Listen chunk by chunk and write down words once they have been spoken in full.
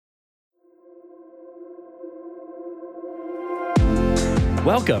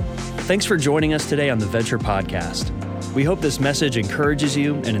Welcome. Thanks for joining us today on the Venture Podcast. We hope this message encourages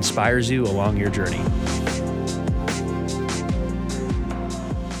you and inspires you along your journey.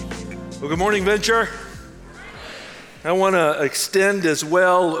 Well, good morning, Venture. I want to extend as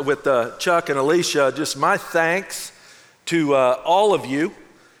well with Chuck and Alicia just my thanks to all of you.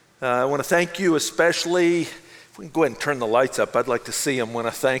 I want to thank you especially. If we can go ahead and turn the lights up, I'd like to see them when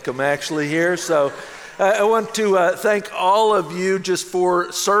I thank them actually here. So I want to thank all of you just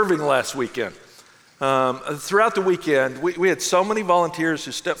for serving last weekend. Throughout the weekend, we had so many volunteers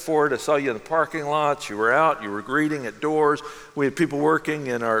who stepped forward. I saw you in the parking lots. You were out. You were greeting at doors. We had people working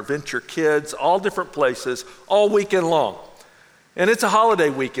in our Venture Kids, all different places, all weekend long. And it's a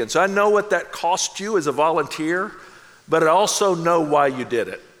holiday weekend, so I know what that cost you as a volunteer, but I also know why you did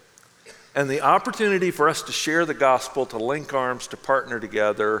it. And the opportunity for us to share the gospel, to link arms, to partner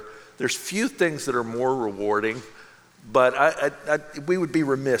together, there's few things that are more rewarding. But we would be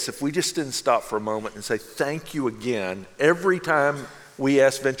remiss if we just didn't stop for a moment and say thank you again. Every time we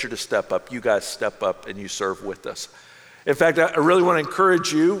ask Venture to step up, you guys step up and you serve with us. In fact, I really want to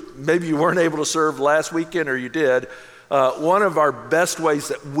encourage you. Maybe you weren't able to serve last weekend or you did. One of our best ways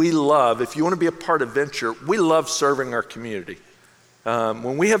that we love, if you want to be a part of Venture, we love serving our community.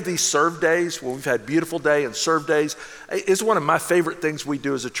 When we have these serve days, when we've had beautiful day and serve days, it's one of my favorite things we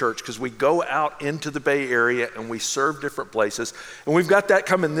do as a church because we go out into the Bay Area and we serve different places. And we've got that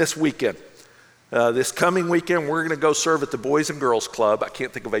coming this weekend. This coming weekend, we're going to go serve at the Boys and Girls Club. I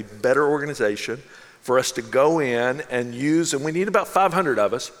can't think of a better organization for us to go in and use, and we need about 500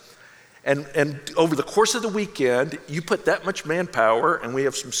 of us. And over the course of the weekend, you put that much manpower, and we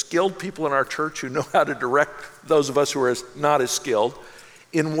have some skilled people in our church who know how to direct those of us who are not as skilled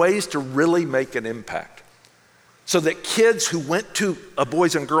in ways to really make an impact. So that kids who went to a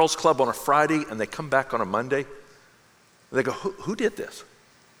Boys and Girls Club on a Friday and they come back on a Monday, they go, who did this?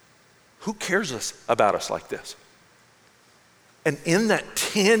 Who cares about us like this? And in that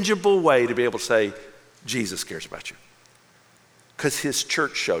tangible way to be able to say, Jesus cares about you. Because his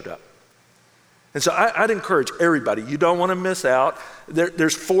church showed up. And so I'd encourage everybody, you don't want to miss out.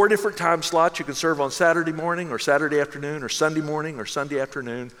 There's 4 different time slots. You can serve on Saturday morning or Saturday afternoon or Sunday morning or Sunday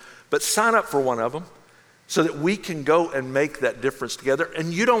afternoon. But sign up for one of them so that we can go and make that difference together.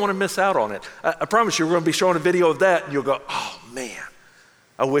 And you don't want to miss out on it. I promise you, we're going to be showing a video of that and you'll go, oh man,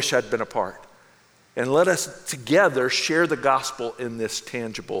 I wish I'd been a part. And let us together share the gospel in this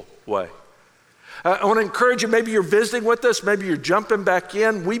tangible way. I want to encourage you, maybe you're visiting with us, maybe you're jumping back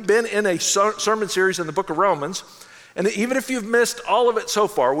in. We've been in a sermon series in the book of Romans, and even if you've missed all of it so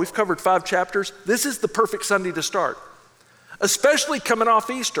far, we've covered 5 chapters. This is the perfect Sunday to start, especially coming off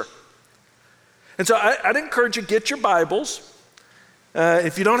Easter. And so I'd encourage you, get your Bibles.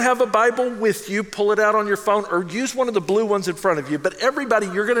 If you don't have a Bible with you, pull it out on your phone or use one of the blue ones in front of you. But everybody,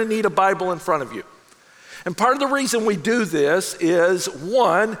 you're going to need a Bible in front of you. And part of the reason we do this is,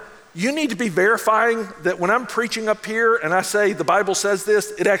 one, you need to be verifying that when I'm preaching up here and I say the Bible says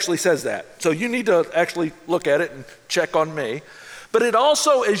this, it actually says that. So you need to actually look at it and check on me. But it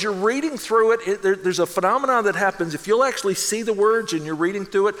also, as you're reading through it, there's a phenomenon that happens. If you'll actually see the words and you're reading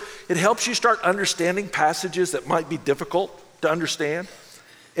through it, it helps you start understanding passages that might be difficult to understand.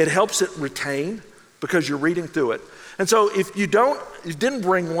 It helps it retain because you're reading through it. And so if you didn't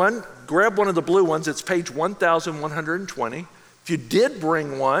bring one, grab one of the blue ones. It's page 1120. If you did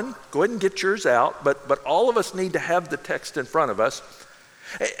bring one, go ahead and get yours out, but all of us need to have the text in front of us.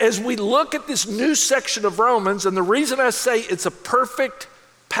 As we look at this new section of Romans, and the reason I say it's a perfect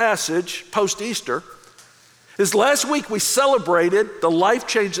passage post-Easter is last week we celebrated the life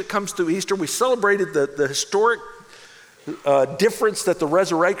change that comes through Easter. We celebrated the historic difference that the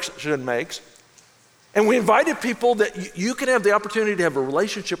resurrection makes. And we invited people that you can have the opportunity to have a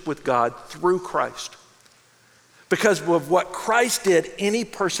relationship with God through Christ. Because of what Christ did, any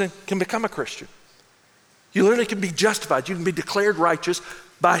person can become a Christian. You literally can be justified. You can be declared righteous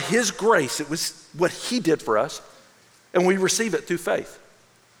by his grace. It was what he did for us, and we receive it through faith.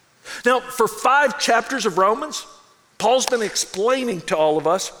 Now, for 5 chapters of Romans, Paul's been explaining to all of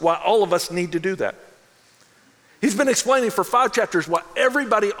us why all of us need to do that. He's been explaining for 5 chapters why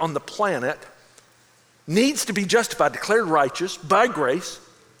everybody on the planet needs to be justified, declared righteous by grace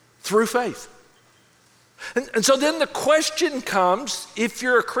through faith. And so then the question comes, if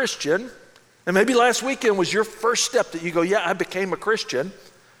you're a Christian, and maybe last weekend was your first step that you go, yeah, I became a Christian.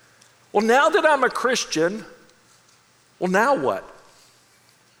 Well, now that I'm a Christian, well, now what?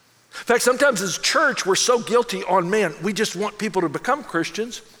 In fact, sometimes as a church, we're so guilty on, man, we just want people to become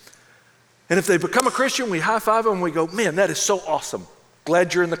Christians. And if they become a Christian, we high five them and we go, man, that is so awesome.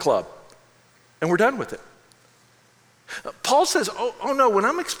 Glad you're in the club. And we're done with it. Paul says, oh no, when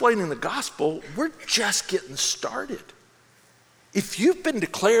I'm explaining the gospel, we're just getting started. If you've been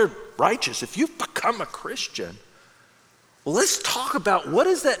declared righteous, if you've become a Christian, well, let's talk about what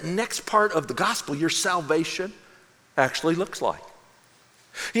is that next part of the gospel, your salvation, actually looks like.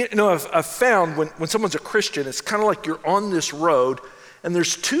 You know, I've found when someone's a Christian, it's kind of like you're on this road and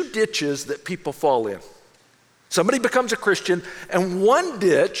there's two ditches that people fall in. Somebody becomes a Christian, and one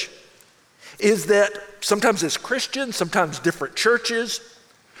ditch is that sometimes as Christians, sometimes different churches,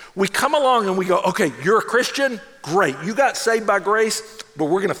 we come along and we go, okay, you're a Christian, great. You got saved by grace, but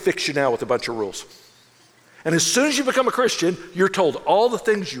we're gonna fix you now with a bunch of rules. And as soon as you become a Christian, you're told all the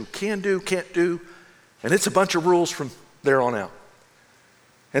things you can do, can't do, and it's a bunch of rules from there on out.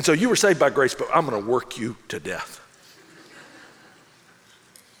 And so you were saved by grace, but I'm gonna work you to death.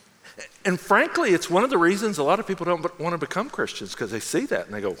 And frankly, it's one of the reasons a lot of people don't want to become Christians, because they see that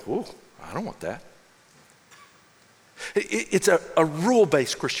and they go, whoa, I don't want that. It's a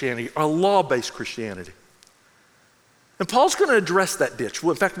rule-based Christianity, a law-based Christianity. And Paul's going to address that ditch.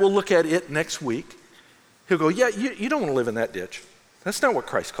 Well, in fact, we'll look at it next week. He'll go, yeah, you don't want to live in that ditch. That's not what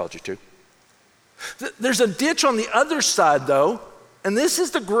Christ called you to. There's a ditch on the other side, though, and this is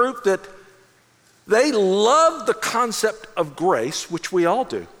the group that they love the concept of grace, which we all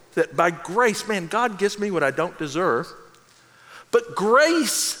do. That by grace, man, God gives me what I don't deserve. But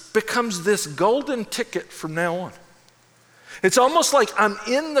grace becomes this golden ticket from now on. It's almost like I'm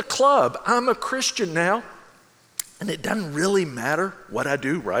in the club. I'm a Christian now, and it doesn't really matter what I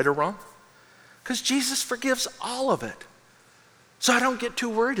do, right or wrong, because Jesus forgives all of it. So I don't get too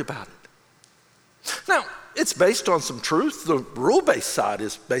worried about it. Now, it's based on some truth. The rule-based side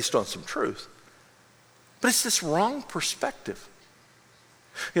is based on some truth. But it's this wrong perspective.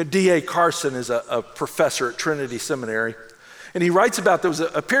 You know, D.A. Carson is a professor at Trinity Seminary, and he writes about there was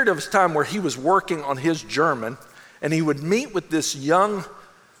a period of his time where he was working on his German, and he would meet with this young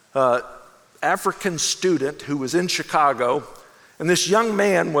African student who was in Chicago, and this young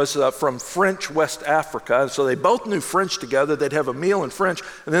man was from French West Africa, so they both knew French together. They'd have a meal in French,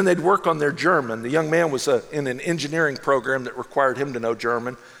 and then they'd work on their German. The young man was in an engineering program that required him to know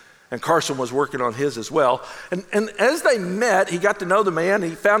German, and Carson was working on his as well. And as they met, he got to know the man.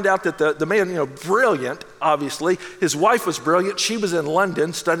 He found out that the man, you know, brilliant, obviously. His wife was brilliant. She was in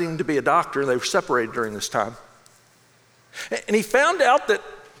London studying to be a doctor. They were separated during this time. And he found out that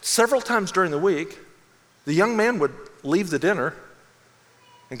several times during the week, the young man would leave the dinner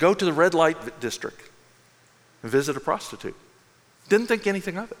and go to the red light district and visit a prostitute. Didn't think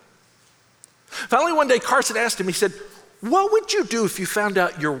anything of it. Finally, one day, Carson asked him, he said, what would you do if you found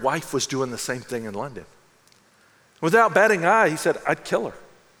out your wife was doing the same thing in London? Without batting an eye, he said, I'd kill her.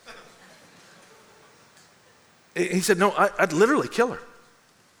 He said, no, I'd literally kill her.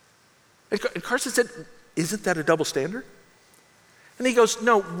 And Carson said, isn't that a double standard? And he goes,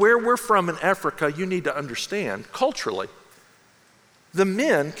 no, where we're from in Africa, you need to understand, culturally, the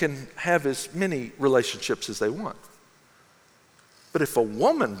men can have as many relationships as they want. But if a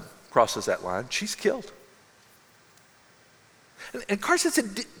woman crosses that line, she's killed. And Carson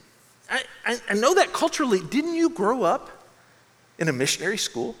said, I know that culturally. Didn't you grow up in a missionary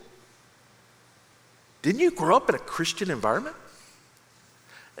school? Didn't you grow up in a Christian environment?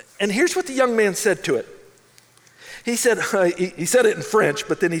 And here's what the young man said to it. He said, he said it in French,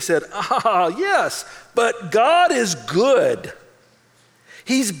 but then he said, yes, but God is good.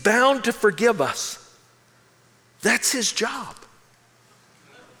 He's bound to forgive us. That's his job.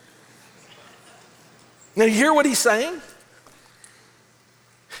 Now, you hear what he's saying?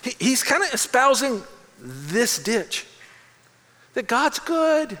 He's kind of espousing this ditch, that God's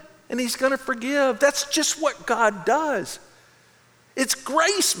good and he's going to forgive. That's just what God does. It's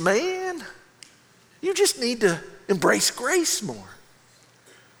grace, man. You just need to embrace grace more.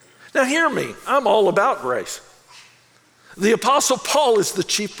 Now hear me, I'm all about grace. The Apostle Paul is the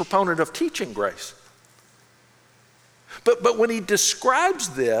chief proponent of teaching grace. But when he describes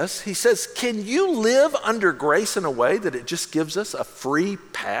this, he says, can you live under grace in a way that it just gives us a free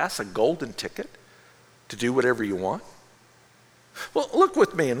pass, a golden ticket to do whatever you want? Well, look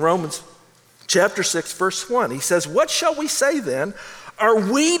with me in Romans chapter 6, verse 1. He says, what shall we say then? Are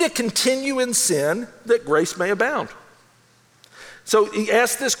we to continue in sin that grace may abound? So he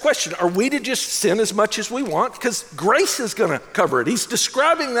asked this question, are we to just sin as much as we want? Because grace is going to cover it. He's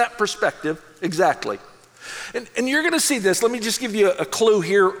describing that perspective exactly. And you're going to see this. Let me just give you a clue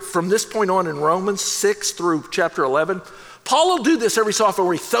here from this point on in Romans 6 through chapter 11. Paul will do this every so often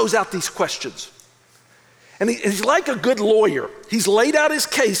where he throws out these questions. And he's like a good lawyer. He's laid out his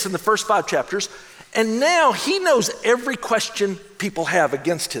case in the first 5 chapters, and now he knows every question people have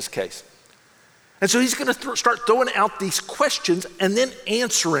against his case. And so he's going to start throwing out these questions and then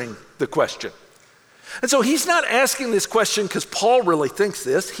answering the question. And so he's not asking this question because Paul really thinks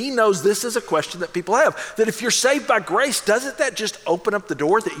this. He knows this is a question that people have, that if you're saved by grace, doesn't that just open up the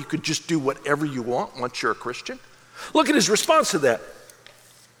door that you could just do whatever you want once you're a Christian? Look at his response to that.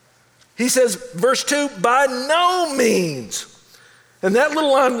 He says, verse 2, by no means. And that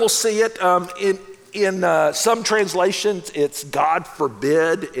little line, we'll see it in some translations, it's God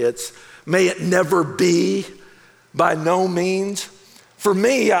forbid, it's may it never be, by no means. For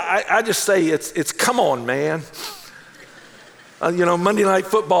me, I just say it's come on, man. Monday Night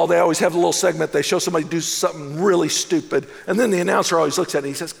Football, they always have a little segment. They show somebody do something really stupid, and then the announcer always looks at it and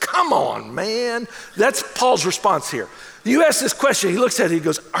he says, come on, man. That's Paul's response here. You ask this question, he looks at it, he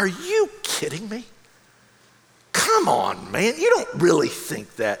goes, are you kidding me? Come on, man. You don't really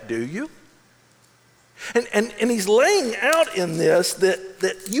think that, do you? And he's laying out in this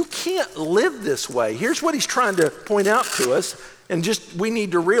that you can't live this way. Here's what he's trying to point out to us. And just we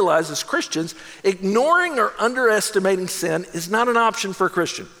need to realize as Christians, ignoring or underestimating sin is not an option for a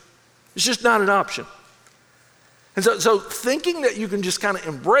Christian. It's just not an option. And so thinking that you can just kind of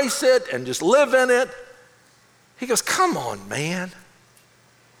embrace it and just live in it, he goes, come on, man.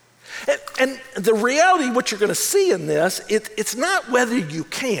 And the reality, what you're going to see in this, it's not whether you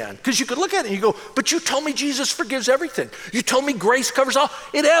can, because you could look at it and you go, but you told me Jesus forgives everything. You told me grace covers all.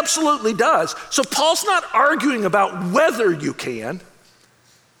 It absolutely does. So Paul's not arguing about whether you can.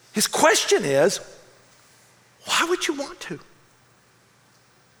 His question is, why would you want to?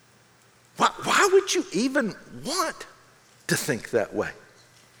 Why would you even want to think that way?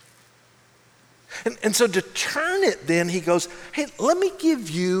 And so to turn it then, he goes, hey, let me give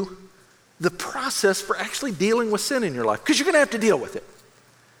you the process for actually dealing with sin in your life, because you're going to have to deal with it.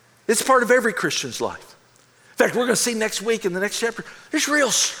 It's part of every Christian's life. In fact, we're going to see next week in the next chapter, there's real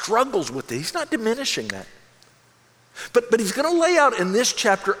struggles with it. He's not diminishing that. But he's going to lay out in this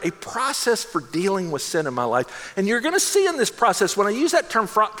chapter a process for dealing with sin in my life. And you're going to see in this process, when I use that term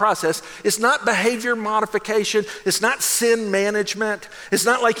process, it's not behavior modification. It's not sin management. It's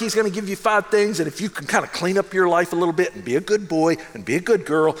not like he's going to give you 5 things, and if you can kind of clean up your life a little bit and be a good boy and be a good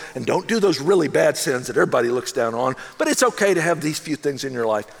girl and don't do those really bad sins that everybody looks down on, but it's okay to have these few things in your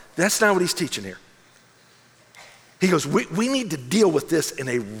life. That's not what he's teaching here. He goes, we need to deal with this in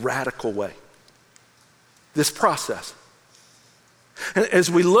a radical way. This process. And as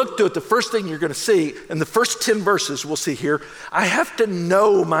we look to it, the first thing you're going to see, in the first 10 verses we'll see here, I have to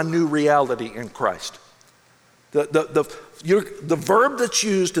know my new reality in Christ. The verb that's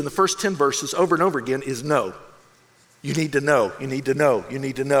used in the first 10 verses over and over again is know. You need to know, you need to know, you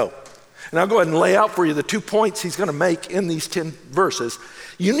need to know. And I'll go ahead and lay out for you the 2 points he's going to make in these 10 verses.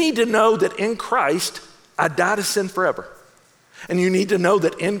 You need to know that in Christ, I die to sin forever. And you need to know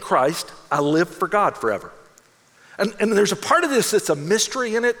that in Christ, I live for God forever. And there's a part of this that's a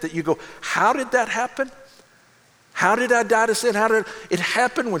mystery in it that you go, how did that happen? How did I die to sin? How did it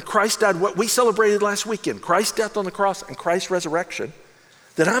happen when Christ died? What we celebrated last weekend, Christ's death on the cross and Christ's resurrection,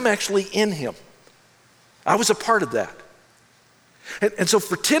 that I'm actually in him. I was a part of that. And so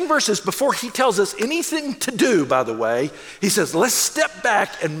for 10 verses, before he tells us anything to do, by the way, he says, let's step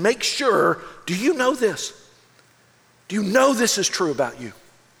back and make sure, do you know this? Do you know this is true about you?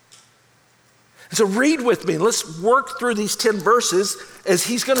 And so read with me. Let's work through these 10 verses as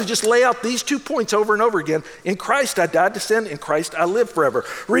he's going to just lay out these 2 points over and over again. In Christ, I died to sin. In Christ, I live forever.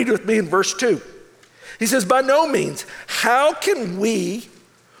 Read with me in verse 2. He says, by no means, how can we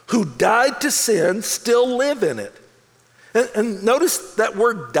who died to sin still live in it? And notice that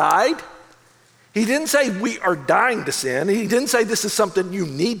word died. He didn't say we are dying to sin. He didn't say this is something you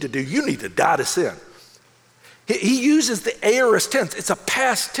need to do. You need to die to sin. He uses the aorist tense. It's a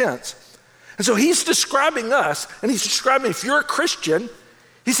past tense. And so he's describing us, and he's describing if you're a Christian,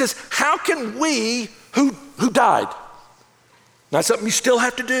 he says, how can we who died? Not something you still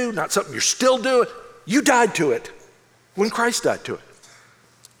have to do, not something you're still doing. You died to it when Christ died to it.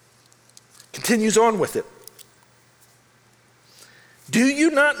 Continues on with it. Do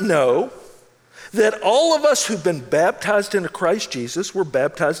you not know that all of us who've been baptized into Christ Jesus were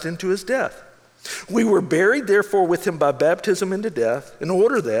baptized into his death? We were buried, therefore, with him by baptism into death, in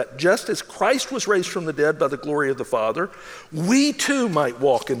order that, just as Christ was raised from the dead by the glory of the Father, we too might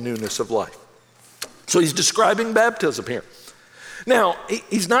walk in newness of life. So he's describing baptism here. Now,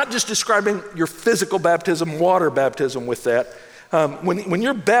 he's not just describing your physical baptism, water baptism with that. When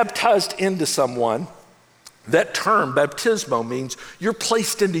you're baptized into someone, that term, baptismo, means you're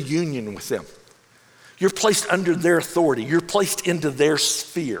placed into union with them. You're placed under their authority. You're placed into their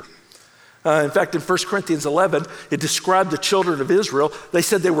sphere. In fact, in 1 Corinthians 11, it described the children of Israel. They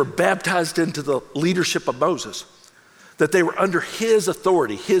said they were baptized into the leadership of Moses, that they were under his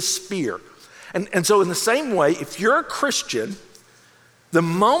authority, his sphere. And so in the same way, if you're a Christian, the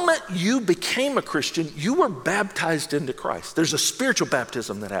moment you became a Christian, you were baptized into Christ. There's a spiritual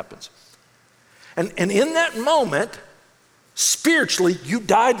baptism that happens. And in that moment, spiritually, you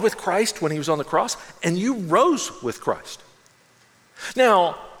died with Christ when he was on the cross, and you rose with Christ.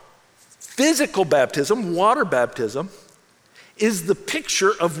 Now, physical baptism, water baptism, is the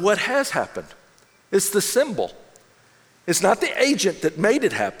picture of what has happened. It's the symbol. It's not the agent that made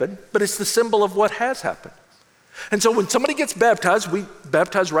it happen, but it's the symbol of what has happened. And so when somebody gets baptized, we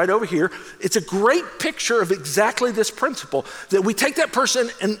baptize right over here. It's a great picture of exactly this principle, that we take that person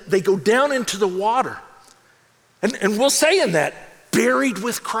and they go down into the water. And we'll say in that, buried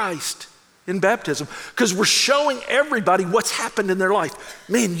with Christ in baptism, because we're showing everybody what's happened in their life.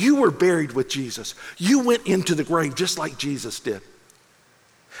 Man, you were buried with Jesus. You went into the grave just like Jesus did.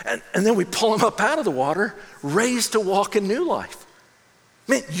 And then we pull them up out of the water, raised to walk in new life.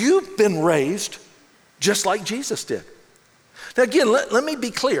 Man, you've been raised just like Jesus did. Now again, let me be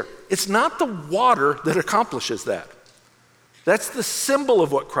clear. It's not the water that accomplishes that. That's the symbol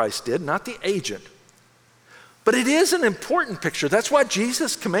of what Christ did, not the agent. But it is an important picture. That's why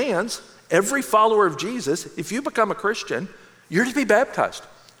Jesus commands every follower of Jesus, if you become a Christian, you're to be baptized.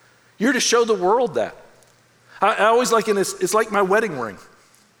 You're to show the world that. I always liken this, it's like my wedding ring.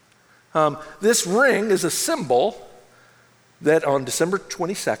 This ring is a symbol that on December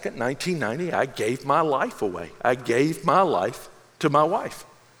 22nd, 1990, I gave my life away. I gave my life to my wife.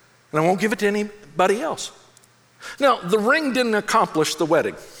 And I won't give it to anybody else. Now, the ring didn't accomplish the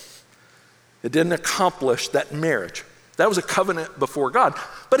wedding. It didn't accomplish that marriage. That was a covenant before God.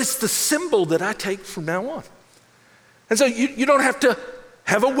 But it's the symbol that I take from now on. And so you don't have to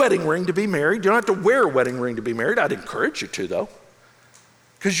have a wedding ring to be married. You don't have to wear a wedding ring to be married. I'd encourage you to, though,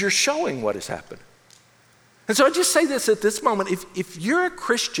 because you're showing what has happened. And so I just say this at this moment, if you're a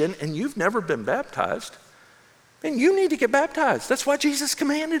Christian and you've never been baptized, then you need to get baptized. That's why Jesus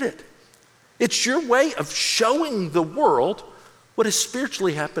commanded it. It's your way of showing the world what has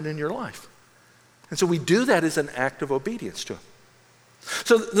spiritually happened in your life. And so we do that as an act of obedience to him.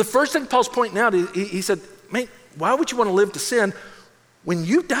 So the first thing Paul's pointing out, he said, man, why would you want to live to sin when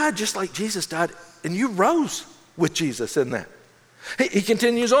you died just like Jesus died and you rose with Jesus in that? He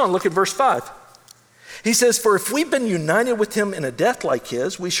continues on, look at verse 5. He says, for if we've been united with him in a death like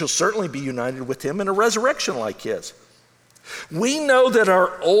his, we shall certainly be united with him in a resurrection like his. We know that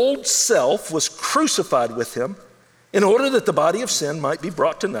our old self was crucified with him in order that the body of sin might be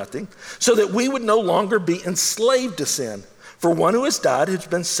brought to nothing, so that we would no longer be enslaved to sin. For one who has died has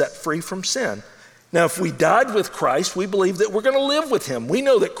been set free from sin. Now, if we died with Christ, we believe that we're going to live with him. We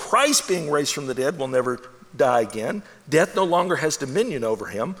know that Christ, being raised from the dead, will never die again. Death no longer has dominion over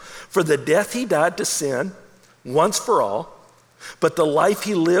him. For the death he died to sin once for all, but the life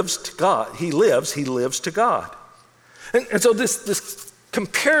he lives to God, he lives to God. And so this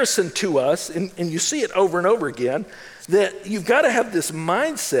comparison to us, and you see it over and over again, that you've got to have this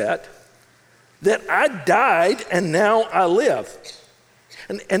mindset that I died and now I live.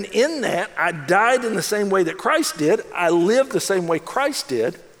 And in that, I died in the same way that Christ did. I lived the same way Christ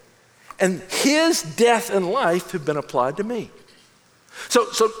did. And his death and life have been applied to me. So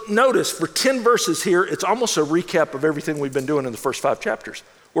notice, for 10 verses here, it's almost a recap of everything we've been doing in the first 5 chapters,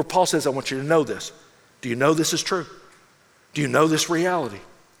 where Paul says, I want you to know this. Do you know this is true? Do you know this reality?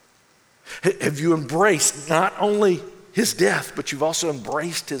 Have you embraced not only his death, but you've also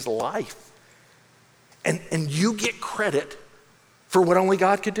embraced his life? And you get credit for what only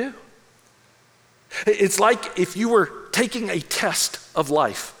God could do. It's like if you were taking a test of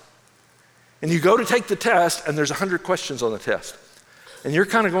life, and you go to take the test, and there's 100 questions on the test. And you're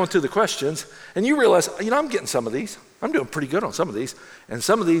kind of going through the questions, and you realize, I'm getting some of these. I'm doing pretty good on some of these. And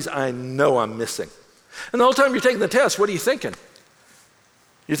some of these I know I'm missing. And the whole time you're taking the test, what are you thinking?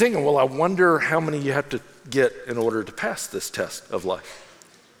 You're thinking, well, I wonder how many you have to get in order to pass this test of life.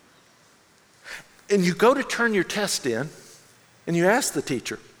 And you go to turn your test in, and you ask the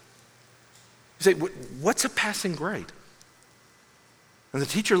teacher, you say, what's a passing grade? And the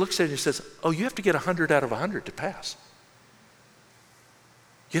teacher looks at you and says, oh, you have to get 100 out of 100 to pass.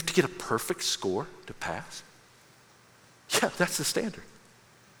 You have to get a perfect score to pass? Yeah, that's the standard.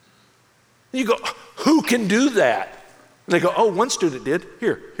 And you go, who can do that? And they go, oh, one student did.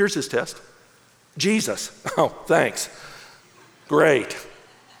 Here's his test. Jesus. Oh, thanks. Great.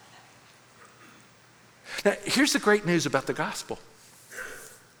 Now, here's the great news about the gospel.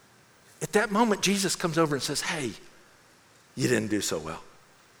 At that moment, Jesus comes over and says, hey, you didn't do so well.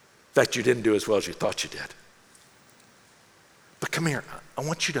 In fact, you didn't do as well as you thought you did. But come here. I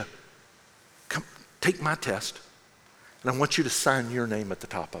want you to come take my test, and I want you to sign your name at the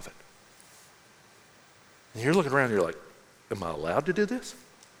top of it. And you're looking around and you're like, am I allowed to do this?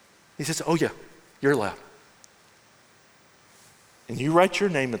 He says, oh yeah, you're allowed. And you write your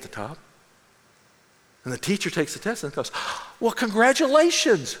name at the top. And the teacher takes the test and goes, well,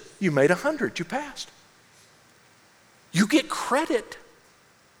 congratulations. You made 100. You passed. You get credit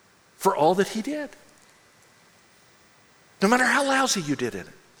for all that he did. No matter how lousy you did in it.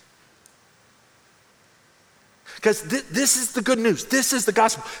 Because this is the good news. This is the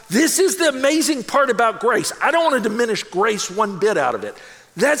gospel. This is the amazing part about grace. I don't want to diminish grace one bit out of it.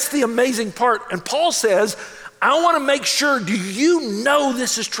 That's the amazing part. And Paul says, I want to make sure, do you know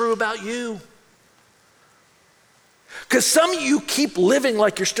this is true about you? Because some of you keep living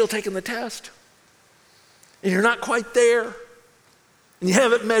like you're still taking the test. And you're not quite there. And you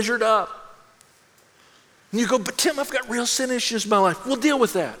haven't measured up. And you go, but Tim, I've got real sin issues in my life. We'll deal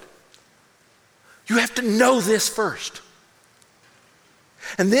with that. You have to know this first.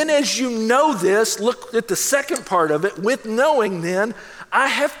 And then as you know this, look at the second part of it. With knowing then, I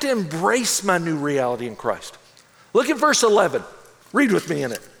have to embrace my new reality in Christ. Look at verse 11. Read with me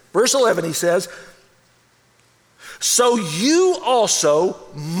in it. Verse 11, he says, so you also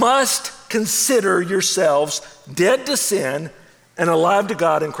must consider yourselves dead to sin and alive to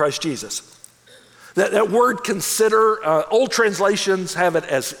God in Christ Jesus. That word consider, old translations have it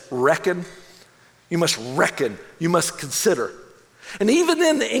as reckon. You must reckon, you must consider. And even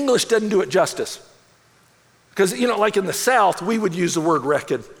then the English doesn't do it justice. Because, like in the South, we would use the word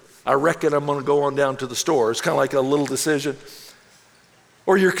reckon. I reckon I'm gonna go on down to the store. It's kind of like a little decision.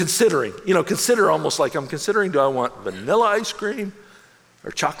 Or you're considering, consider almost like I'm considering, do I want vanilla ice cream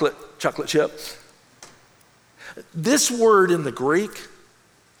or chocolate chip? This word in the Greek,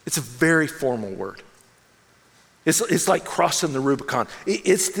 it's a very formal word. It's like crossing the Rubicon.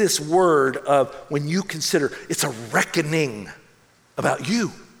 It's this word of when you consider, it's a reckoning about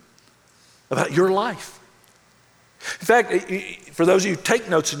you, about your life. In fact, for those of you who take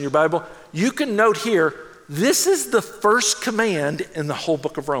notes in your Bible, you can note here, this is the first command in the whole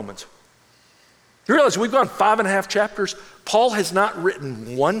book of Romans. You realize we've gone 5.5 chapters. Paul has not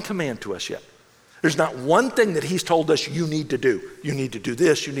written one command to us yet. There's not one thing that he's told us you need to do. You need to do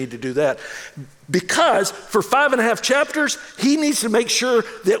this, you need to do that. Because for 5.5 chapters, he needs to make sure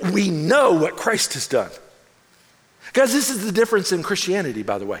that we know what Christ has done. Guys, this is the difference in Christianity,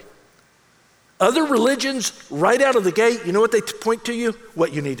 by the way. Other religions, right out of the gate, you know what they point to you?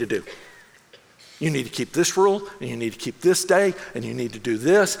 What you need to do. You need to keep this rule, and you need to keep this day, and you need to do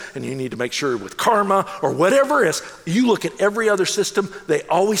this, and you need to make sure with karma or whatever it is. You look at every other system, they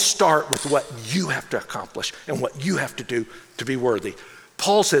always start with what you have to accomplish and what you have to do to be worthy.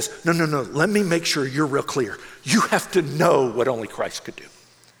 Paul says, no, let me make sure you're real clear. You have to know what only Christ could do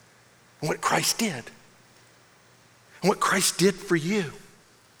and what Christ did and what Christ did for you.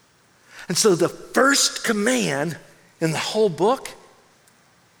 And so the first command in the whole book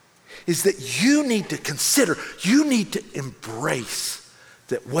is that you need to consider, you need to embrace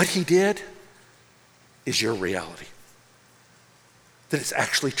that what he did is your reality. That it's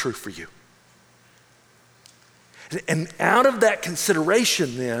actually true for you. And out of that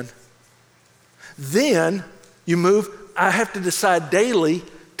consideration then you move, I have to decide daily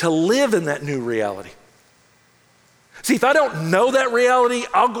to live in that new reality. See, if I don't know that reality,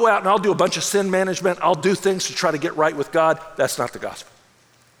 I'll go out and I'll do a bunch of sin management. I'll do things to try to get right with God. That's not the gospel.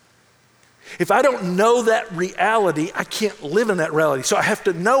 If I don't know that reality, I can't live in that reality. So I have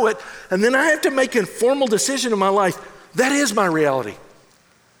to know it, and then I have to make a formal decision in my life. That is my reality.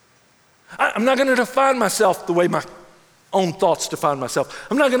 I'm not gonna define myself the way my own thoughts define myself.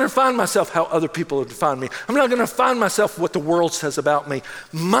 I'm not gonna define myself how other people have defined me. I'm not gonna define myself what the world says about me.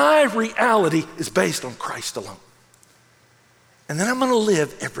 My reality is based on Christ alone. And then I'm gonna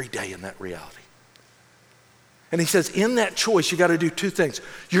live every day in that reality. And he says, in that choice, you gotta do two things.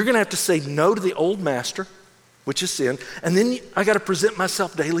 You're gonna have to say no to the old master, which is sin, and then I gotta present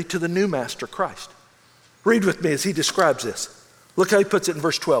myself daily to the new master, Christ. Read with me as he describes this. Look how he puts it in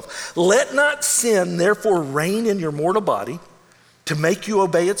verse 12. Let not sin therefore reign in your mortal body to make you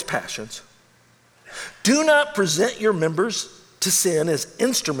obey its passions. Do not present your members to sin as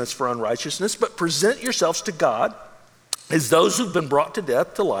instruments for unrighteousness, but present yourselves to God as those who've been brought to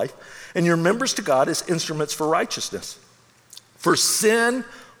death to life, and your members to God as instruments for righteousness. For sin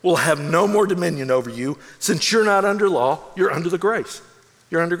will have no more dominion over you, since you're not under law, you're under the grace.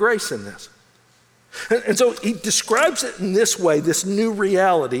 You're under grace in this. And so he describes it in this way, this new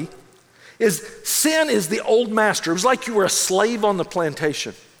reality, is sin is the old master. It was like you were a slave on the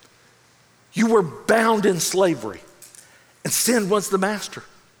plantation. You were bound in slavery, and sin was the master.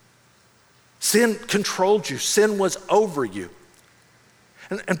 Sin controlled you. Sin was over you.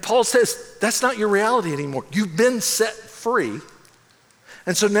 And Paul says, that's not your reality anymore. You've been set free.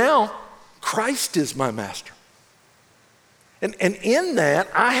 And so now, Christ is my master. And in that,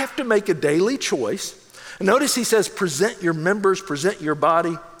 I have to make a daily choice. And notice he says, present your members, present your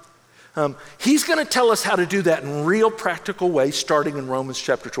body. He's going to tell us how to do that in real practical ways, starting in Romans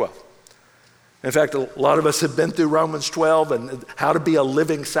chapter 12. In fact, a lot of us have been through Romans 12 and how to be a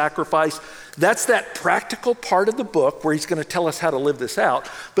living sacrifice. That's that practical part of the book where he's going to tell us how to live this out.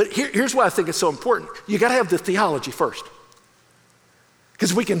 But here's why I think it's so important. You got to have the theology first.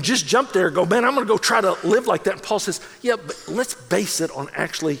 Because we can just jump there and go, man, I'm going to go try to live like that. And Paul says, yeah, but let's base it on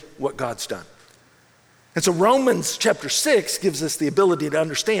actually what God's done. And so Romans chapter 6 gives us the ability to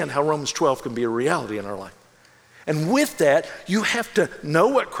understand how Romans 12 can be a reality in our life. And with that, you have to know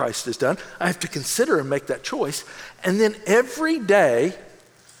what Christ has done. I have to consider and make that choice. And then every day,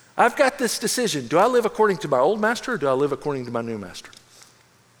 I've got this decision. Do I live according to my old master or do I live according to my new master?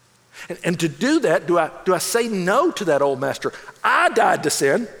 And to do that, do I say no to that old master? I died to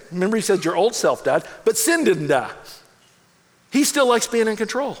sin. Remember he said your old self died, but sin didn't die. He still likes being in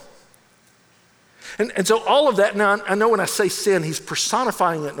control. And so all of that, now I know when I say sin, he's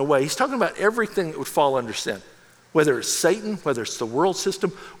personifying it in a way. He's talking about everything that would fall under sin. Whether it's Satan, whether it's the world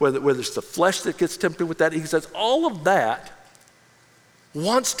system, whether it's the flesh that gets tempted with that. He says all of that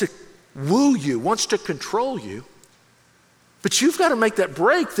wants to woo you, wants to control you. But you've got to make that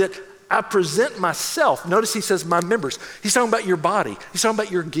break that I present myself. Notice he says my members. He's talking about your body. He's talking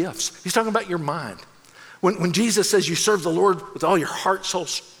about your gifts. He's talking about your mind. When Jesus says you serve the Lord with all your heart, soul,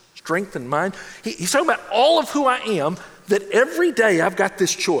 strength, and mind, he's talking about all of who I am, that every day I've got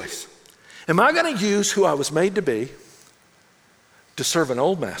this choice. Am I going to use who I was made to be to serve an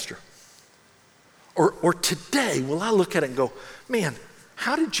old master? Or today, will I look at it and go, man,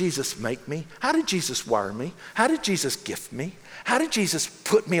 how did Jesus make me? How did Jesus wire me? How did Jesus gift me? How did Jesus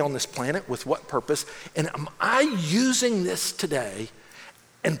put me on this planet? With what purpose? And am I using this today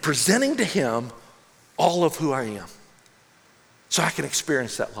and presenting to him all of who I am so I can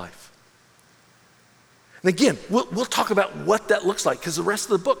experience that life? And again, we'll talk about what that looks like because the rest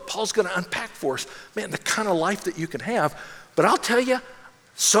of the book, Paul's going to unpack for us, man, the kind of life that you can have. But I'll tell you,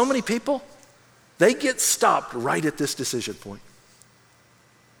 so many people, they get stopped right at this decision point.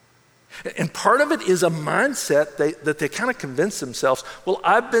 And part of it is a mindset that they kind of convince themselves, well,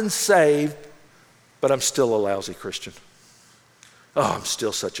 I've been saved, but I'm still a lousy Christian. Oh, I'm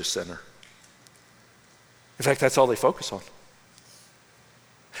still such a sinner. In fact, that's all they focus on.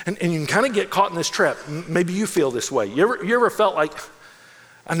 And you can kind of get caught in this trap. Maybe you feel this way. You ever felt like,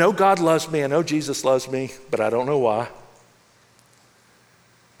 I know God loves me, I know Jesus loves me, but I don't know why.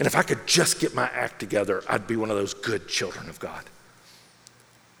 And if I could just get my act together, I'd be one of those good children of God.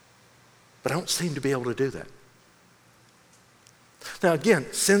 But I don't seem to be able to do that. Now again,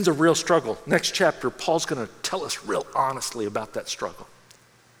 sin's a real struggle. Next chapter, Paul's going to tell us real honestly about that struggle.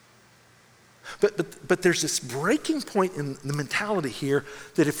 But there's this breaking point in the mentality here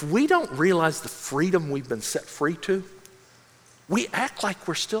that if we don't realize the freedom we've been set free to, we act like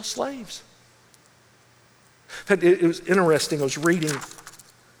we're still slaves. In fact, it was interesting. I was reading,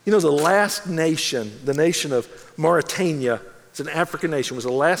 the last nation, the nation of Mauritania, it's an African nation, was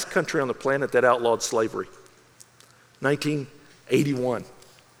the last country on the planet that outlawed slavery, 1981.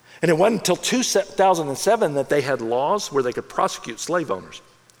 And it wasn't until 2007 that they had laws where they could prosecute slave owners.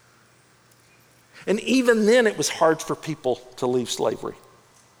 And even then, it was hard for people to leave slavery.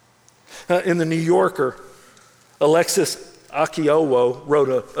 In the New Yorker, Alexis Akiowo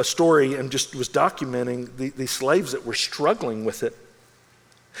wrote a story and just was documenting the slaves that were struggling with it.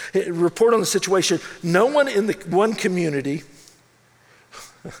 A report on the situation, no one in the one community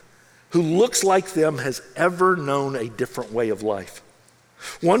who looks like them has ever known a different way of life.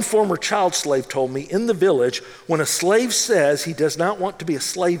 One former child slave told me, in the village, when a slave says he does not want to be a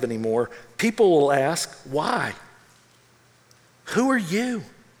slave anymore, people will ask, why? Who are you?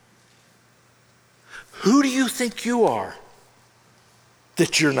 Who do you think you are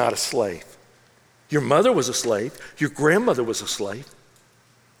that you're not a slave? Your mother was a slave. Your grandmother was a slave.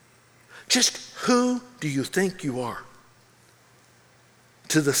 Just who do you think you are?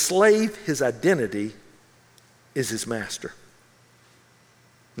 To the slave, his identity is his master.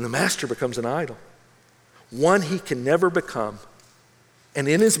 And the master becomes an idol, one he can never become. And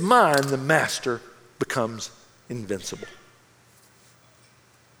in his mind, the master becomes invincible.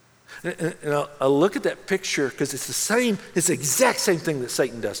 And I'll look at that picture because it's the exact same thing that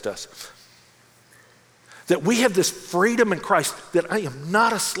Satan does to us. That we have this freedom in Christ, that I am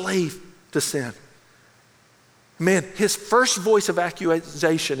not a slave to sin. Man, his first voice of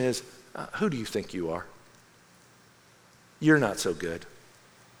accusation is, who do you think you are? You're not so good.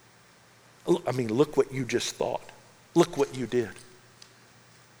 I mean, look what you just thought. Look what you did.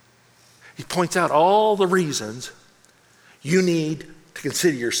 He points out all the reasons you need to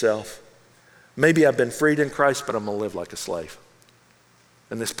consider yourself. Maybe I've been freed in Christ, but I'm going to live like a slave.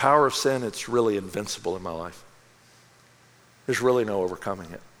 And this power of sin, it's really invincible in my life. There's really no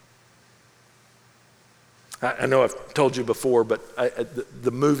overcoming it. I know I've told you before, but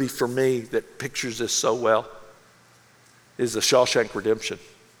the movie for me that pictures this so well is The Shawshank Redemption.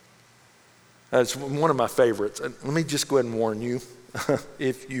 It's one of my favorites. And let me just go ahead and warn you,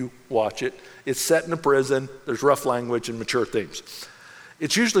 if you watch it. It's set in a prison. There's rough language and mature themes.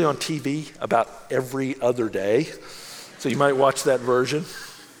 It's usually on TV about every other day, so you might watch that version.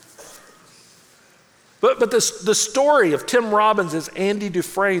 But the story of Tim Robbins is Andy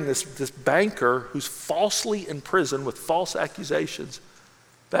Dufresne, this banker who's falsely in prison with false accusations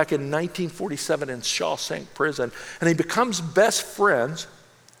back in 1947 in Shawshank Prison. And he becomes best friends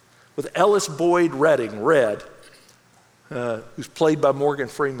with Ellis Boyd Redding, Red, who's played by Morgan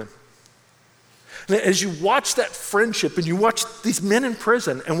Freeman. And as you watch that friendship and you watch these men in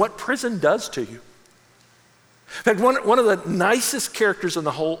prison and what prison does to you. In fact, one of the nicest characters in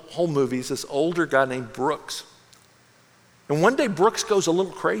the whole movie is this older guy named Brooks. And one day Brooks goes a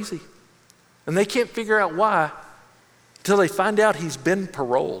little crazy. And they can't figure out why until they find out he's been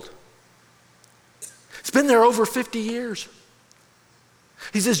paroled. He's been there over 50 years.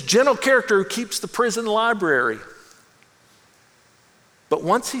 He's this gentle character who keeps the prison library. But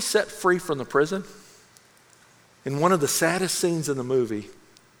once he's set free from the prison, in one of the saddest scenes in the movie,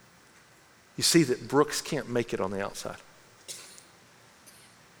 you see that Brooks can't make it on the outside.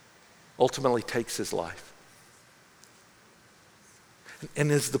 Ultimately takes his life.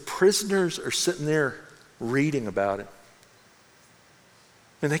 And as the prisoners are sitting there reading about it,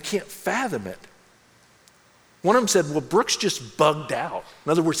 and they can't fathom it. One of them said, well, Brooks just bugged out.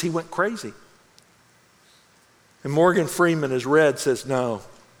 In other words, he went crazy. And Morgan Freeman, as Red, says, no.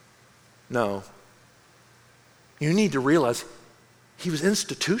 You need to realize he was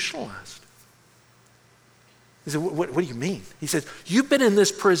institutionalized. He said, what do you mean? He said, you've been in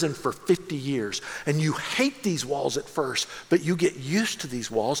this prison for 50 years and you hate these walls at first, but you get used to these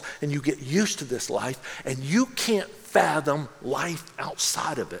walls and you get used to this life and you can't fathom life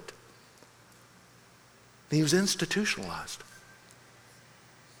outside of it. And he was institutionalized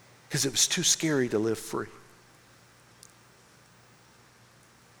because it was too scary to live free.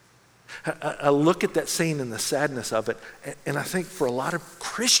 I look at that scene and the sadness of it, and I think for a lot of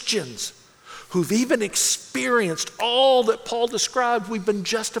Christians who've even experienced all that Paul described, we've been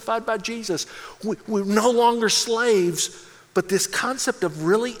justified by Jesus. We're no longer slaves, but this concept of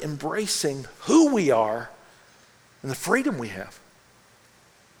really embracing who we are and the freedom we have.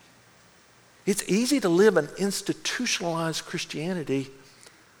 It's easy to live an institutionalized Christianity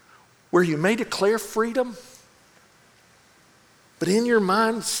where you may declare freedom, but in your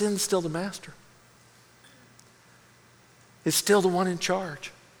mind, sin's still the master. It's still the one in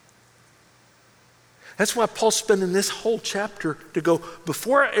charge. That's why Paul's spending this whole chapter to go,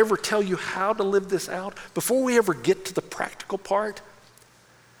 before I ever tell you how to live this out, before we ever get to the practical part,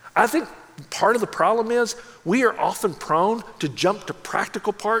 I think part of the problem is we are often prone to jump to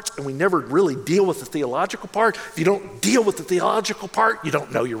practical parts and we never really deal with the theological part. If you don't deal with the theological part, you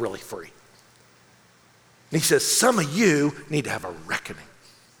don't know you're really free. And he says, some of you need to have a reckoning.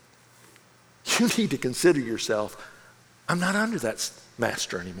 You need to consider yourself, I'm not under that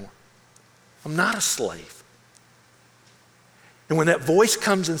master anymore. I'm not a slave. And when that voice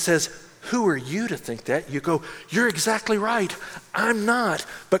comes and says, who are you to think that? You go, you're exactly right. I'm not.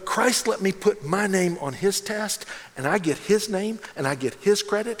 But Christ let me put my name on his test, and I get his name, and I get his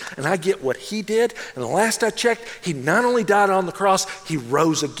credit, and I get what he did. And the last I checked, he not only died on the cross, he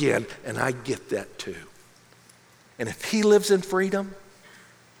rose again, and I get that too. And if he lives in freedom,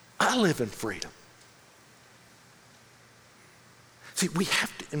 I live in freedom. See, we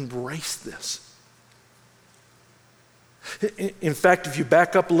have to embrace this. In fact, if you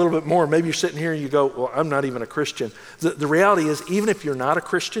back up a little bit more, maybe you're sitting here and you go, well, I'm not even a Christian. The reality is, even if you're not a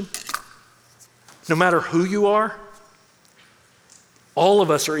Christian, no matter who you are, all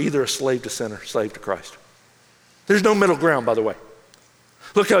of us are either a slave to sin or slave to Christ. There's no middle ground, by the way.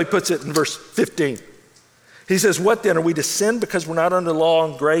 Look how he puts it in verse 15. He says, what then? Are we to sin because we're not under law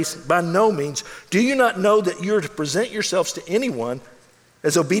and grace? By no means. Do you not know that you're to present yourselves to anyone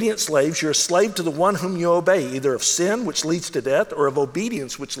as obedient slaves? You're a slave to the one whom you obey, either of sin, which leads to death, or of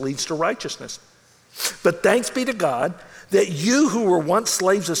obedience, which leads to righteousness. But thanks be to God that you who were once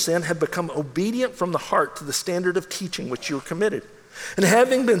slaves of sin have become obedient from the heart to the standard of teaching which you were committed. And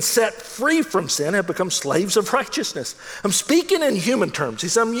having been set free from sin, have become slaves of righteousness. I'm speaking in human terms. He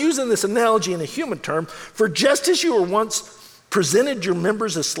said, I'm using this analogy in a human term. For just as you were once presented your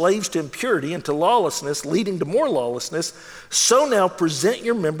members as slaves to impurity and to lawlessness, leading to more lawlessness, so now present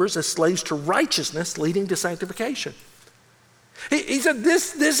your members as slaves to righteousness, leading to sanctification. He said,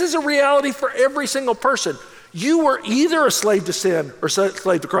 this is a reality for every single person. You were either a slave to sin or a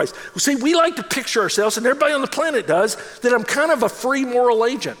slave to Christ. See, we like to picture ourselves, and everybody on the planet does, that I'm kind of a free moral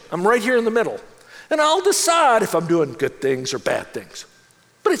agent. I'm right here in the middle. And I'll decide if I'm doing good things or bad things.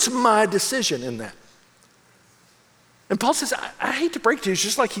 But it's my decision in that. And Paul says, I hate to break it to you, it's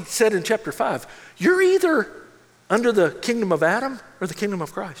just like he said in chapter 5. You're either under the kingdom of Adam or the kingdom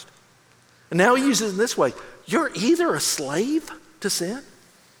of Christ. And now he uses it in this way. You're either a slave to sin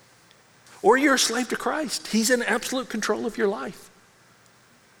or you're a slave to Christ. He's in absolute control of your life.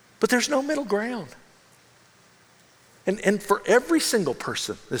 But there's no middle ground. And for every single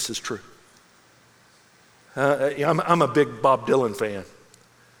person, this is true. I'm a big Bob Dylan fan.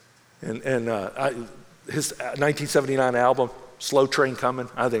 And his 1979 album, Slow Train Coming,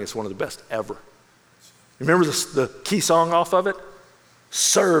 I think it's one of the best ever. Remember the key song off of it?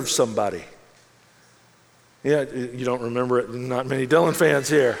 Serve somebody. Yeah, you don't remember it, not many Dylan fans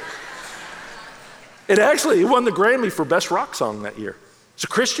here. It won the Grammy for Best Rock Song that year. It's a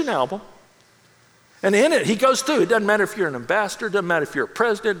Christian album. And in it, he goes through, it doesn't matter if you're an ambassador, it doesn't matter if you're a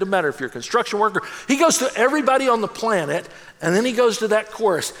president, it doesn't matter if you're a construction worker. He goes to everybody on the planet, and then he goes to that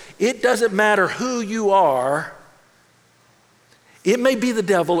chorus. It doesn't matter who you are. It may be the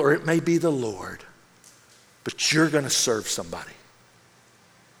devil or it may be the Lord, but you're going to serve somebody.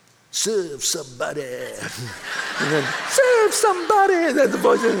 Serve somebody. And then, serve somebody. And then the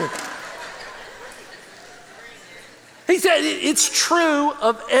voice in it. He said it's true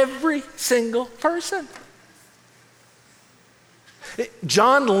of every single person.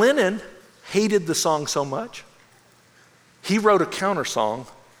 John Lennon hated the song so much, he wrote a counter song,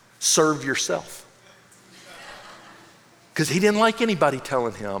 Serve Yourself. Because he didn't like anybody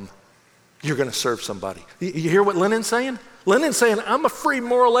telling him, you're going to serve somebody. You hear what Lennon's saying? Lennon's saying, I'm a free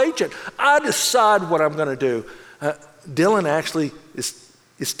moral agent. I decide what I'm going to do. Dylan actually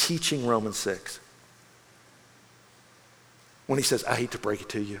is teaching Romans 6. When he says, I hate to break it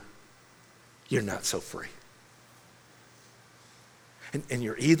to you, you're not so free. And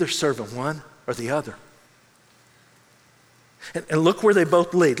you're either serving one or the other. And look where they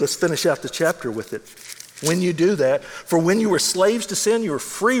both lead. Let's finish out the chapter with it. When you do that, for when you were slaves to sin, you were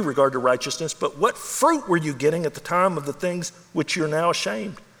free regard to righteousness, but what fruit were you getting at the time of the things which you're now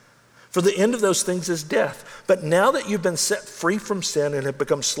ashamed? For the end of those things is death. But now that you've been set free from sin and have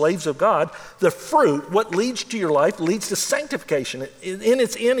become slaves of God, the fruit, what leads to your life, leads to sanctification.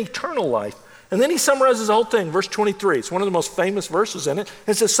 It's in eternal life. And then he summarizes the whole thing, verse 23. It's one of the most famous verses in it.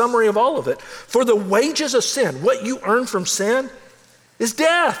 It's a summary of all of it. For the wages of sin, what you earn from sin, is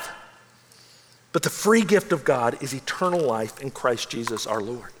death. But the free gift of God is eternal life in Christ Jesus our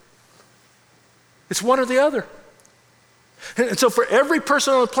Lord. It's one or the other. And so for every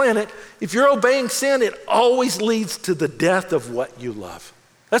person on the planet, if you're obeying sin, it always leads to the death of what you love.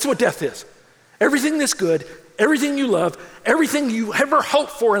 That's what death is. Everything that's good, everything you love, everything you ever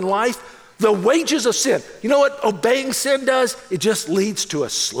hoped for in life, the wages of sin. You know what obeying sin does? It just leads to a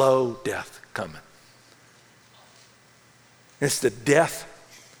slow death coming. It's the death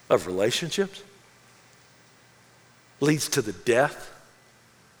of relationships. Leads to the death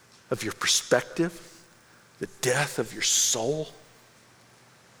of your perspective, the death of your soul,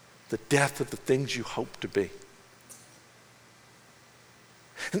 the death of the things you hope to be.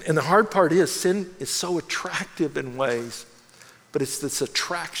 And the hard part is sin is so attractive in ways, but it's this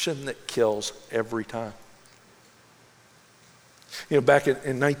attraction that kills every time. You know, back in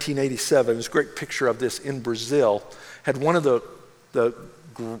 1987, there's a great picture of this in Brazil, had one of the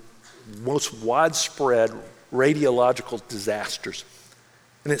most widespread radiological disasters.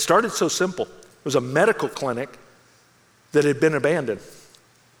 And it started so simple. It was a medical clinic that had been abandoned.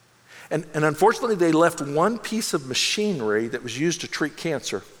 And unfortunately, they left one piece of machinery that was used to treat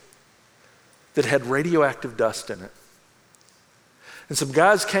cancer that had radioactive dust in it. And some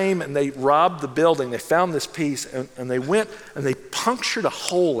guys came and they robbed the building. They found this piece and they went and they punctured a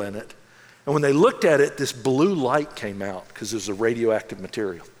hole in it. And when they looked at it, this blue light came out because it was a radioactive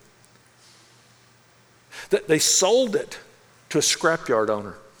material. They sold it to a scrapyard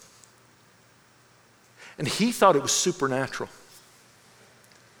owner. And he thought it was supernatural.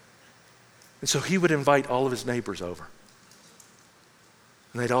 And so he would invite all of his neighbors over.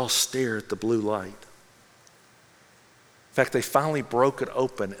 And they'd all stare at the blue light. In fact, they finally broke it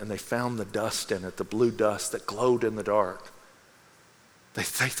open and they found the dust in it, the blue dust that glowed in the dark. They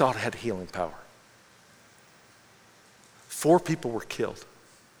thought it had healing power. 4 people were killed.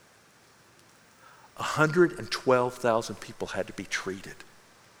 112,000 people had to be treated.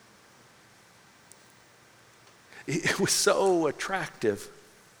 It was so attractive,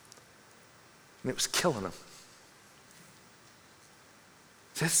 and it was killing them.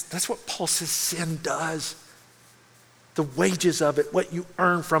 That's what Paul says sin does. The wages of it, what you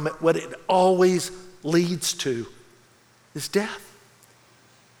earn from it, what it always leads to is death.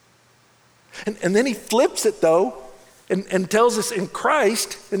 And then he flips it though and tells us in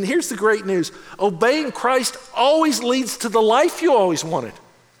Christ, and here's the great news, obeying Christ always leads to the life you always wanted.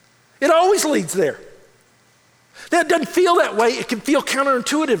 It always leads there. That doesn't feel that way. It can feel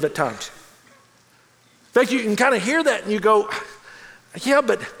counterintuitive at times. In fact, you can kind of hear that and you go, yeah,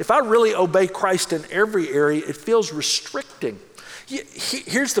 but if I really obey Christ in every area, it feels restricting.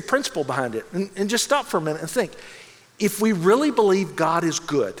 Here's the principle behind it. And just stop for a minute and think. If we really believe God is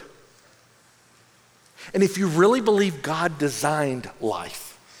good, and if you really believe God designed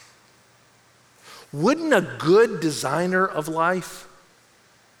life, wouldn't a good designer of life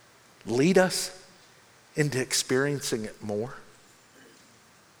lead us into experiencing it more?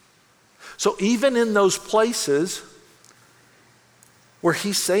 So even in those places where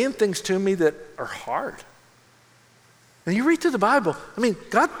he's saying things to me that are hard. And you read through the Bible, I mean,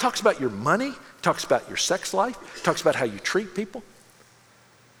 God talks about your money, talks about your sex life, talks about how you treat people,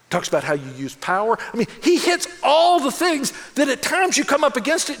 talks about how you use power. I mean, he hits all the things that at times you come up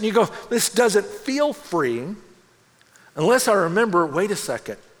against it and you go, this doesn't feel freeing unless I remember, wait a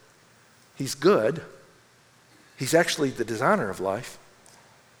second, he's good. He's actually the designer of life.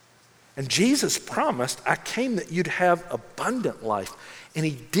 And Jesus promised, I came that you'd have abundant life. And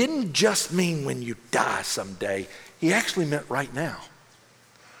he didn't just mean when you die someday. He actually meant right now.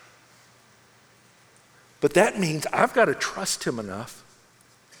 But that means I've got to trust him enough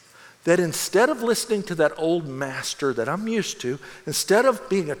that instead of listening to that old master that I'm used to, instead of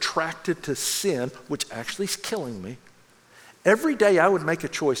being attracted to sin, which actually is killing me, every day I would make a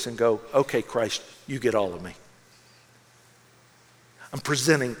choice and go, okay, Christ, you get all of me. I'm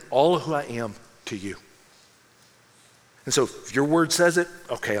presenting all of who I am to you. And so if your word says it,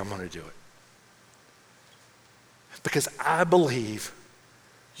 okay, I'm going to do it. Because I believe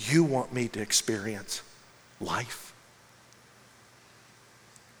you want me to experience life.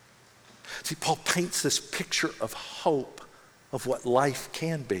 See, Paul paints this picture of hope of what life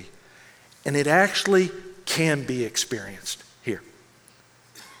can be. And it actually can be experienced here.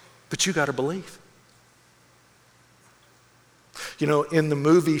 But you got to believe. You know, in the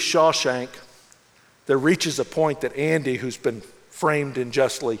movie Shawshank, there reaches a point that Andy, who's been framed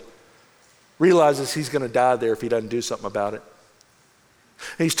unjustly, realizes he's going to die there if he doesn't do something about it.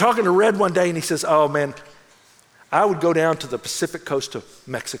 And he's talking to Red one day and he says, oh man, I would go down to the Pacific coast of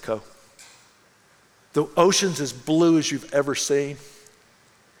Mexico. The ocean's as blue as you've ever seen.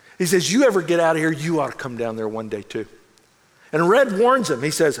 He says, you ever get out of here, you ought to come down there one day too. And Red warns him.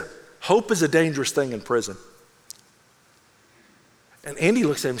 He says, hope is a dangerous thing in prison. And Andy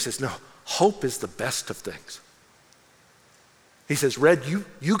looks at him and says, no, hope is the best of things. He says, Red,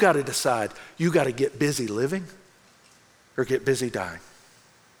 you got to decide. You got to get busy living or get busy dying.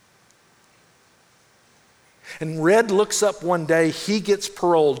 And Red looks up one day. He gets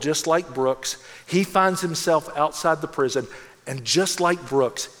paroled just like Brooks. He finds himself outside the prison. And just like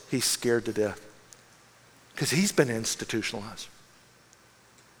Brooks, he's scared to death because he's been institutionalized.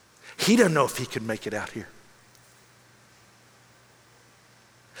 He doesn't know if he could make it out here.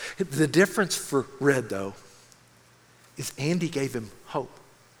 The difference for Red, though, is Andy gave him hope.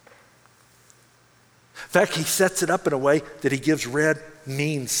 In fact, he sets it up in a way that he gives Red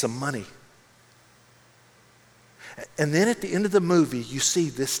means some money. And then at the end of the movie, you see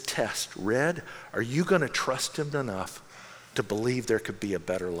this test. Red, are you going to trust him enough to believe there could be a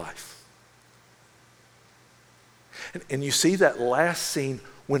better life? And you see that last scene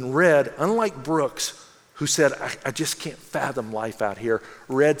when Red, unlike Brooks, who said, I just can't fathom life out here.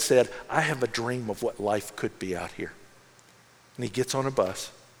 Red said, I have a dream of what life could be out here. And he gets on a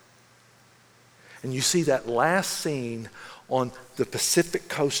bus. And you see that last scene on the Pacific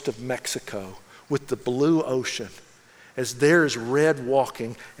coast of Mexico with the blue ocean as there's Red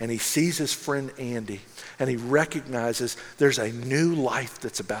walking and he sees his friend Andy and he recognizes there's a new life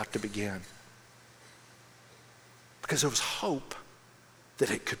that's about to begin. Because there was hope that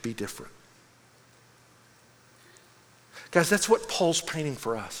it could be different. Guys, that's what Paul's painting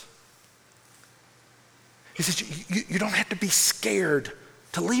for us. He says, you don't have to be scared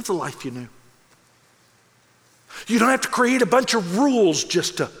to leave the life you knew. You don't have to create a bunch of rules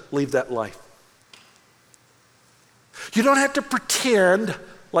just to leave that life. You don't have to pretend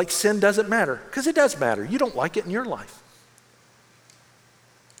like sin doesn't matter, because it does matter. You don't like it in your life.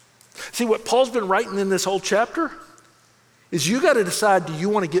 See, what Paul's been writing in this whole chapter is you got to decide, do you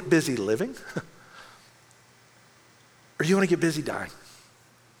want to get busy living or do you want to get busy dying?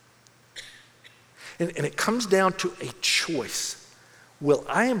 And it comes down to a choice. Will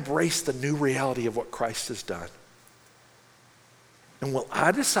I embrace the new reality of what Christ has done? And will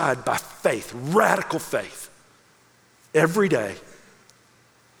I decide by faith, radical faith, every day,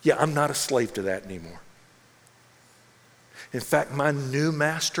 yeah, I'm not a slave to that anymore. In fact, my new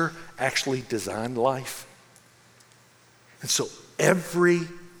master actually designed life. And so every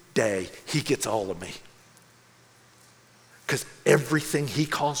day he gets all of me. Because everything he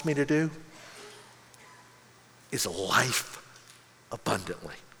calls me to do is life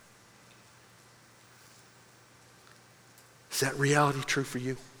abundantly. Is that reality true for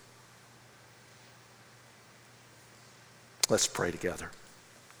you? Let's pray together.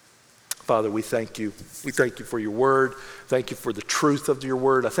 Father, we thank you. We thank you for your word. Thank you for the truth of your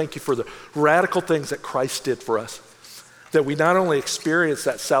word. I thank you for the radical things that Christ did for us. That we not only experience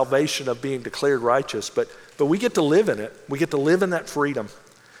that salvation of being declared righteous, but we get to live in it. We get to live in that freedom.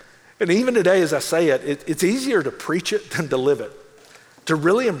 And even today, as I say it, it's easier to preach it than to live it. To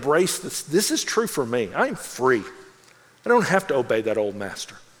really embrace this. This is true for me. I'm free. I don't have to obey that old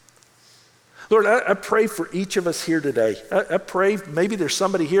master. Lord, I pray for each of us here today. I pray maybe there's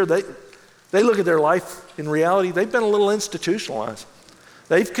somebody here, they look at their life, in reality, they've been a little institutionalized.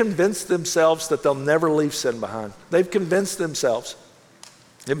 They've convinced themselves that they'll never leave sin behind. They've convinced themselves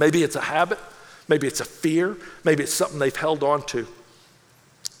that maybe it's a habit, maybe it's a fear, maybe it's something they've held on to.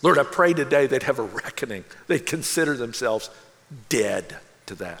 Lord, I pray today they'd have a reckoning. They'd consider themselves dead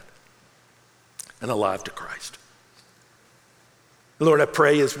to that and alive to Christ. Lord, I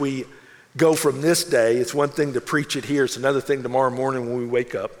pray as we go from this day, it's one thing to preach it here, it's another thing tomorrow morning when we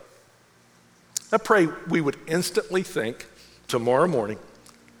wake up. I pray we would instantly think tomorrow morning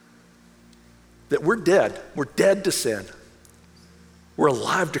that we're dead. We're dead to sin. We're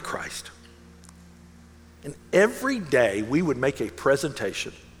alive to Christ. And every day we would make a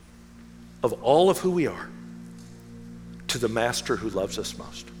presentation of all of who we are to the Master who loves us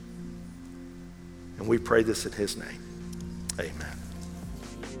most. And we pray this in his name. Amen.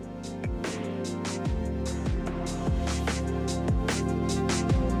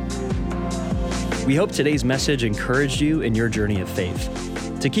 We hope today's message encouraged you in your journey of faith.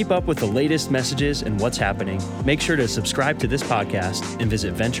 To keep up with the latest messages and what's happening, make sure to subscribe to this podcast and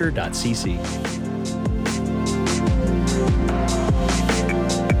visit venture.cc.